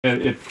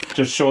It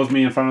just shows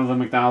me in front of the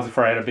McDonald's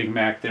before I had a Big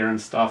Mac there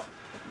and stuff.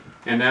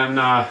 And then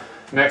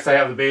next I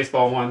have the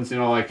baseball ones, you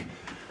know, like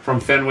from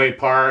Fenway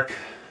Park.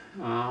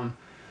 Right,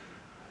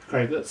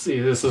 let's see,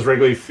 this is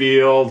Wrigley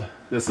Field.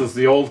 This is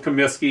the old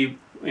Comiskey,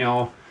 you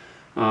know.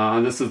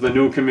 This is the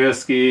new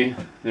Comiskey.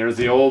 There's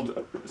the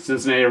old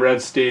Cincinnati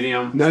Reds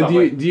Stadium. Now,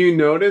 do you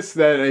notice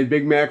that a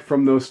Big Mac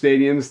from those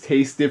stadiums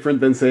tastes different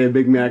than, say, a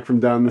Big Mac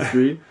from down the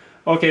street?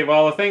 Okay,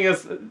 well, the thing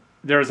is,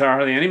 there's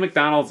hardly any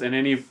McDonald's in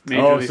any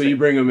major league. So you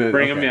bring them in.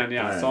 Bring them in,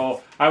 yeah. Right.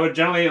 So I would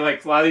generally,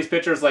 like a lot of these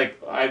pitchers,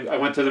 like I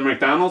went to the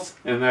McDonald's,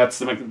 and that's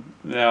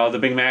the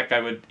Big Mac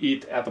I would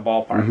eat at the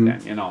ballpark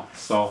then, you know.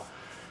 So,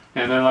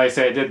 and then like I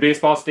say, I did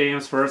baseball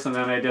stadiums first, and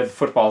then I did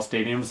football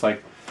stadiums.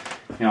 Like,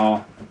 you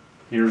know,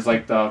 here's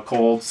like the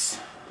Colts.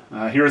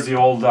 Here's the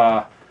old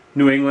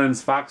New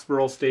England's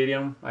Foxborough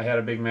Stadium. I had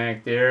a Big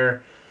Mac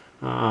there.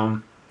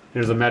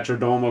 Here's a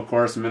Metrodome, of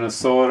course, in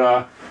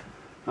Minnesota.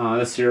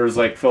 This here is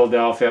like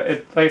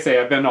Philadelphia. Like I say,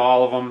 I've been to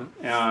all of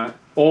them,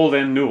 old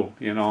and new,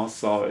 you know.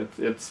 So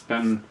it's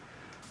been.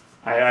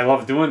 I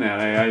love doing that.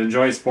 I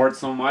enjoy sports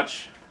so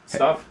much.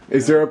 Stuff.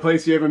 Is there a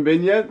place you haven't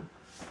been yet?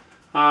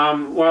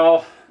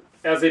 Well,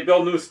 as they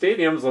build new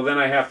stadiums, well, then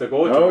I have to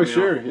go to. Oh, them,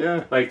 sure, you know?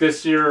 yeah. Like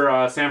this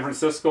year, San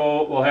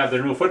Francisco will have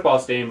their new football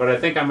stadium, but I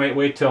think I might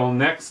wait till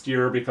next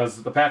year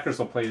because the Packers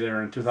will play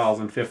there in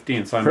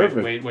 2015. So I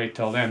might wait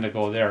till then to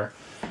go there.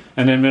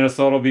 And then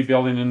Minnesota will be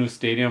building a new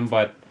stadium,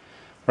 but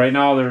right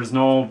now there's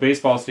no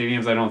baseball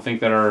stadiums, I don't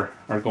think, that are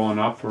going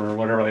up or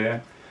whatever like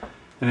that.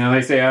 And then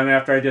like I say,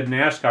 after I did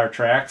NASCAR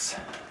tracks,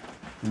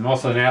 and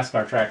most of the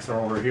NASCAR tracks are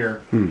over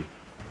here.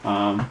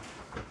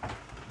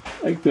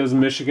 Like there's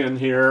Michigan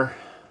here.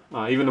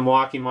 Even the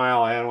Milwaukee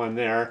Mile, I had one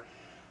there.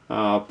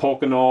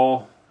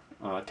 Pocono,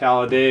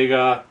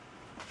 Talladega.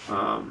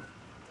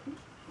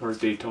 Where's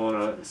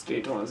Daytona?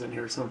 Daytona's in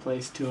here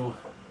someplace too.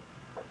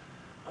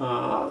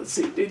 Let's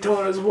see,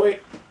 Daytona's way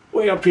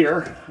up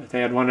here. I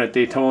had one at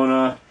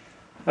Daytona.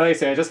 Like I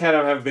say, I just had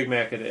to have a Big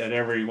Mac at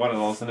every one of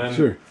those, and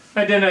then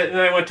I did it. And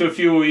I went to a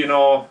few, you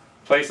know,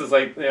 places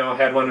like, you know,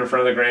 had one in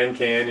front of the Grand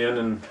Canyon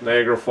and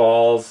Niagara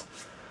Falls,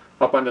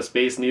 up on the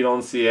Space Needle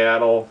in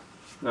Seattle,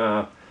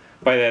 by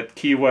that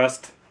Key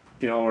West,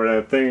 you know, where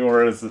that thing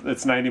where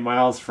it's 90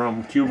 miles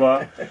from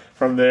Cuba,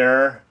 from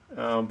there,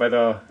 by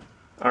the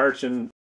arch in